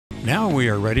Now we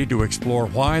are ready to explore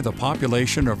why the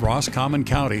population of Roscommon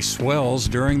County swells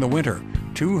during the winter.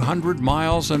 200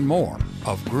 miles and more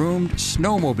of groomed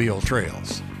snowmobile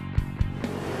trails.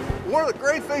 One of the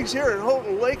great things here at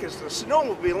Houghton Lake is the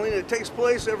snowmobiling that takes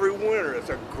place every winter. It's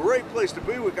a great place to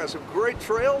be. We've got some great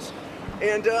trails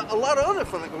and a lot of other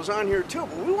fun that goes on here too.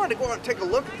 But we wanted to go out and take a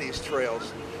look at these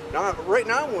trails. Now, right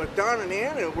now I'm with Don and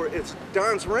Ann, and it's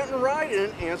Don's Rent and Ride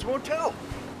and Ann's Motel.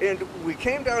 And we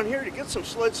came down here to get some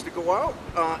sleds to go out.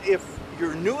 If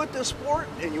you're new at this sport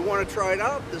and you want to try it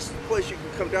out, this is the place you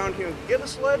can come down here and get a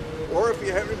sled. Or if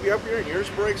you happen to be up here and yours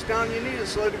breaks down, you need a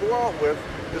sled to go out with,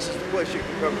 this is the place you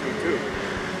can come to too.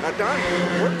 Now Don,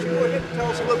 why don't you go ahead and tell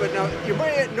us a little bit. Now you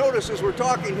might notice as we're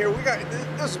talking here,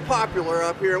 this is popular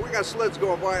up here. We got sleds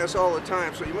going by us all the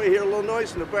time, so you may hear a little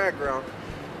noise in the background.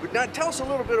 But now tell us a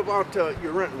little bit about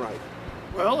your rent and ride.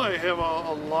 Well, I have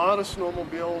a lot of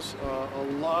snowmobiles. A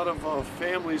lot of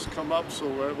families come up, so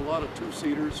I have a lot of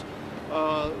two-seaters.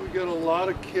 We get a lot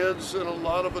of kids and a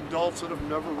lot of adults that have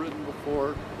never ridden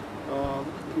before.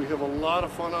 We have a lot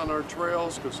of fun on our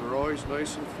trails because they're always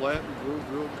nice and flat and groomed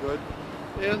real good.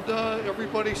 And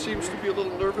everybody seems to be a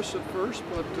little nervous at first,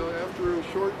 but after a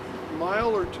short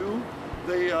mile or two,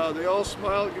 they all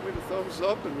smile, give me the thumbs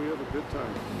up, and we have a good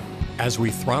time. As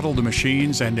we throttle the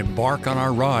machines and embark on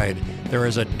our ride, there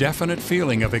is a definite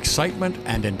feeling of excitement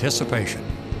and anticipation.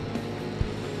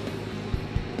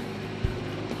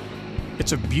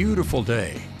 It's a beautiful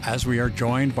day as we are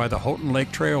joined by the Houghton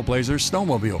Lake Trailblazers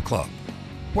Snowmobile Club.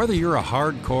 Whether you're a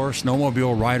hardcore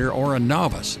snowmobile rider or a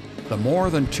novice, the more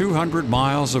than 200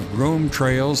 miles of groomed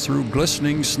trails through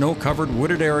glistening snow-covered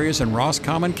wooded areas in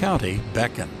Roscommon County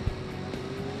beckon.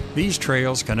 These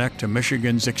trails connect to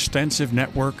Michigan's extensive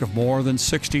network of more than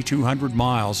 6,200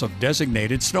 miles of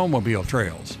designated snowmobile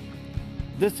trails.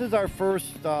 This is our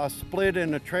first split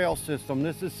in the trail system.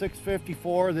 This is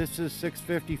 654, this is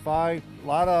 655. A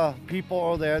lot of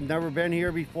people that have never been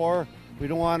here before. We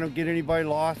don't want to get anybody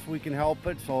lost, we can help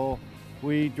it, so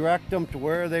we direct them to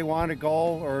where they want to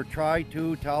go or try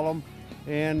to tell them.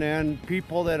 And then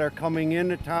people that are coming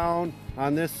into town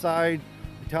on this side,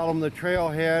 tell them the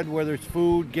trailhead where there's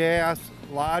food, gas,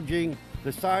 lodging.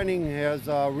 The signing has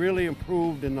really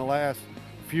improved in the last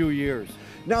few years.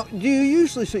 Now, do you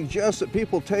usually suggest that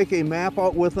people take a map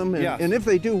out with them? And, yes. And if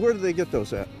they do, where do they get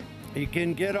those at? You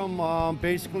can get them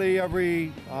basically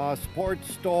every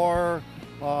sports store,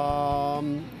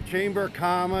 Chamber of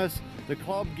Commerce. The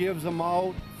club gives them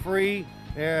out free.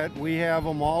 We have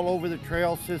them all over the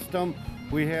trail system.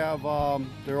 We have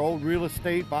their old real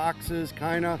estate boxes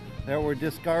kind of that were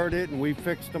discarded, and we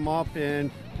fixed them up and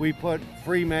we put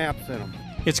free maps in them.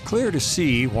 It's clear to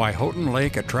see why Houghton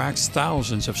Lake attracts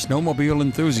thousands of snowmobile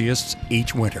enthusiasts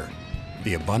each winter.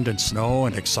 The abundant snow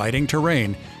and exciting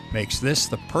terrain makes this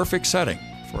the perfect setting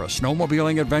for a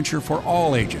snowmobiling adventure for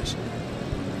all ages.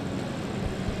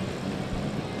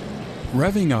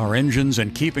 Revving our engines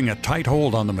and keeping a tight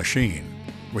hold on the machine,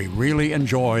 we really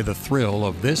enjoy the thrill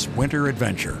of this winter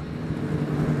adventure.